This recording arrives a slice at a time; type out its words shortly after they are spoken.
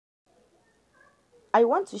I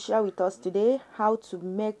want to share with us today how to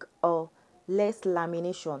make a lace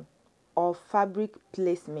lamination or fabric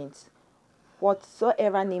placement.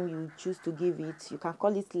 Whatsoever name you choose to give it, you can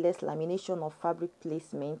call it lace lamination or fabric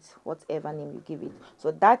placement, whatever name you give it.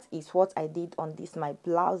 So that is what I did on this my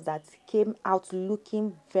blouse that came out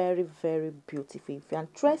looking very, very beautiful. If you're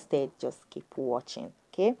interested, just keep watching.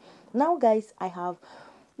 Okay, now guys, I have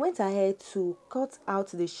went ahead to cut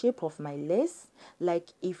out the shape of my lace.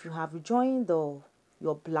 Like if you have joined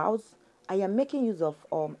your blouse, I am making use of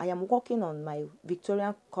I am working on my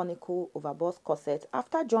Victorian conical overbust corset.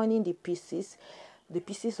 After joining the pieces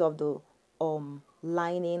of the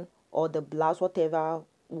lining or the blouse, whatever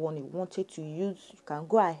one you wanted to use, you can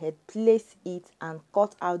go ahead, place it and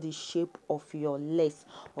cut out the shape of your lace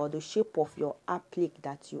or the shape of your applique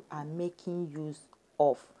that you are making use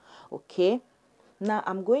of. Okay, now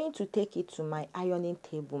I'm going to take it to my ironing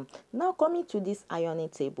table. Now coming to this ironing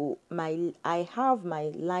table, I have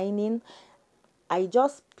my lining. I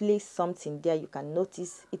just placed something there. You can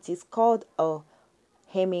notice it is called a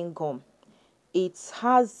hemming gum. It's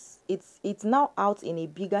now out in a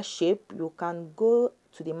bigger shape. You can go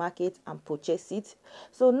to the market and purchase it.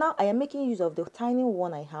 So now I am making use of the tiny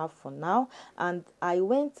one I have for now, and I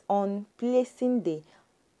went on placing the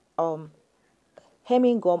um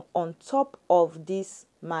hemming gum on top of this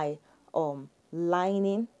my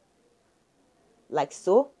lining, like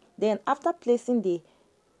so. Then after placing the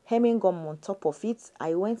hemming gum on top of it,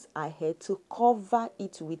 I went ahead to cover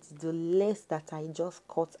it with the lace that I just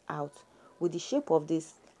cut out, with the shape of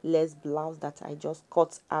this lace blouse that I just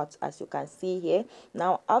cut out, as you can see here.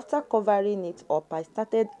 Now after covering it up, I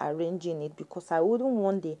started arranging it because I wouldn't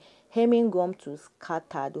want the hemming gum to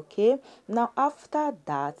scattered. Okay, now after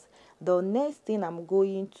that, the next thing I'm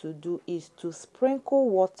going to do is to sprinkle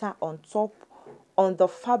water on top on the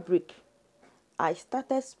fabric. I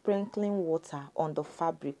started sprinkling water on the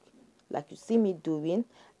fabric like you see me doing.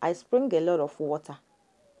 I spring a lot of water.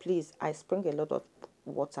 Please, I spring a lot of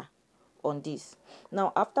water on this.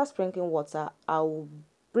 Now after sprinkling water, I'll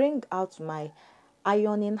bring out my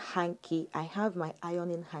ironing hanky. I have my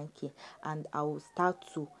ironing hanky and I will start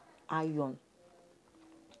to iron.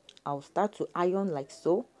 I'll start to iron like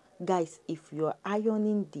so. Guys, if you're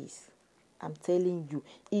ironing this, I'm telling you,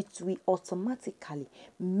 it will automatically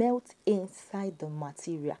melt inside the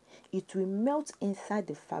material. It will melt inside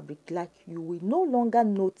the fabric. Like you will no longer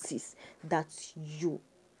notice that you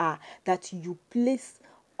place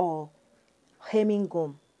a hemming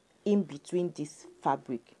gum in between this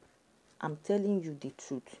fabric. I'm telling you the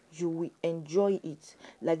truth. You will enjoy it.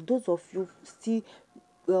 Like those of you still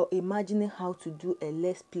imagining how to do a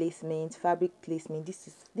lace placement, fabric placement, this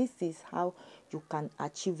is how you can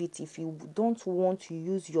achieve it. If you don't want to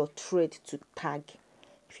use your thread to tag,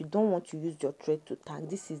 if you don't want to use your thread to tag,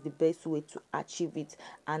 this is the best way to achieve it.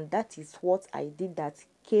 And that is what I did, that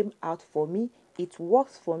came out for me. It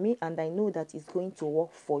works for me and I know that it's going to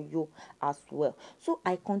work for you as well. So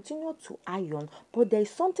I continue to iron, but there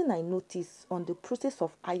is something I noticed on the process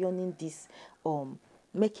of ironing this,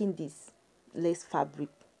 making this lace fabric,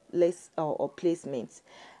 lace or placements.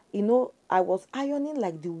 You know, I was ironing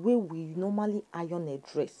like the way we normally iron a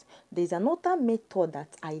dress. There's another method that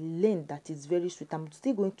I learned that is very sweet. I'm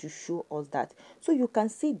still going to show us that. So you can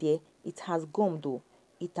see there, it has gummed though.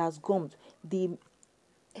 It has gummed. The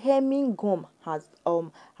hemming gum has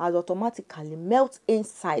automatically melt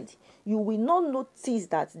inside. You will not notice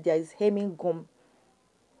that there is hemming gum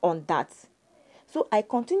on that. So I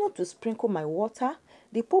continue to sprinkle my water.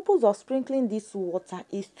 The purpose of sprinkling this water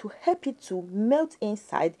is to help it to melt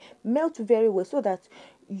inside, melt very well, so that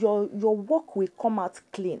your work will come out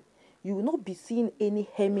clean. You will not be seeing any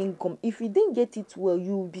hemming gum. If you didn't get it well,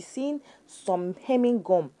 you will be seeing some hemming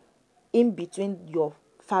gum in between your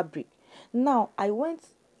fabric. Now I went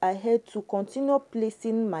ahead to continue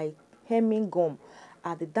placing my hemming gum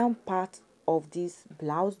at the down part of this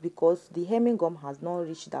blouse because the hemming gum has not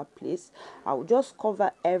reached that place. I will just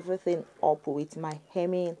cover everything up with my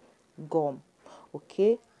hemming gum.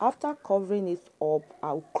 Okay, after covering it up,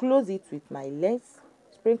 I'll close it with my lace,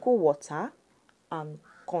 sprinkle water and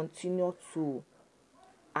continue to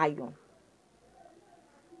iron.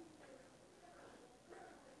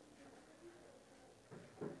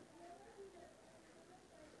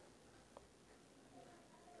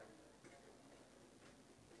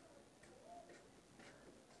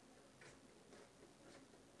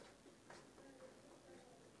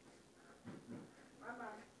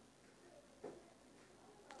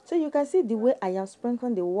 So you can see the way I am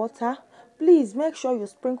sprinkling the water. Please make sure you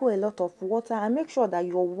sprinkle a lot of water and make sure that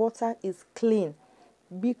your water is clean.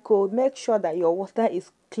 be cold, make sure that your water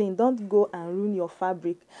is clean. Don't go and ruin your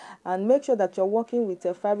fabric, and make sure that you're working with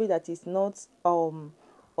a fabric that is not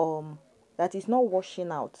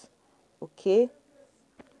washing out. Okay,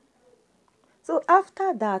 so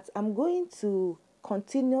after that, I'm going to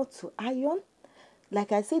continue to iron.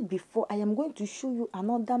 Like I said before, I am going to show you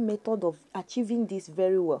another method of achieving this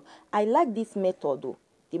very well. I like this method though,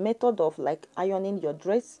 the method of like ironing your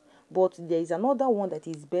dress, but there is another one that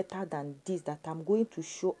is better than this that I'm going to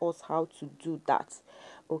show us how to do that.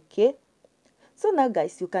 Okay, so now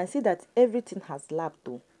guys, you can see that everything has lapped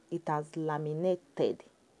though. It has laminated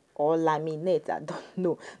or laminate, I don't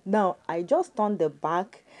know. Now I just turn the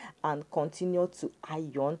back and continue to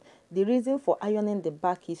iron. The reason for ironing the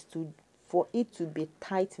back is for it to be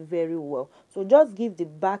tight very well. So just give the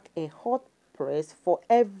back a hot press for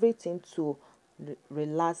everything to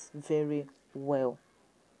relax very well.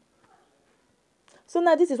 So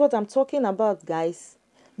now this is what I'm talking about, guys.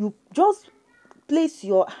 You just place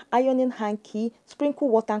your ironing hanky, sprinkle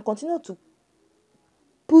water, and continue to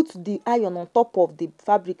put the iron on top of the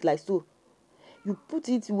fabric like so. You put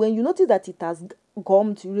it, when you notice that it has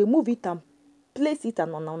gummed, you remove it and place it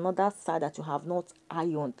on another side that you have not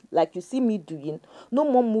ironed, like you see me doing. No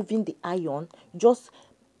more moving the iron, just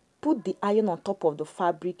put the iron on top of the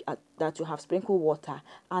fabric that you have sprinkled water,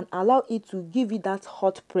 and allow it to give it that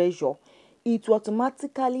hot pressure. It will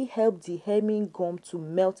automatically help the hemming gum to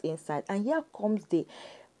melt inside. And here comes the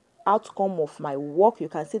outcome of my work. You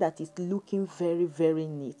can see that it's looking very, very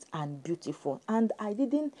neat and beautiful, and I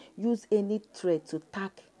didn't use any thread to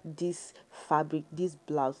tack this fabric, this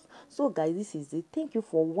blouse. So guys, this is it. Thank you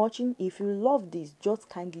for watching. If you love this, just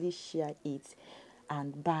kindly share it,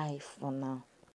 and bye for now.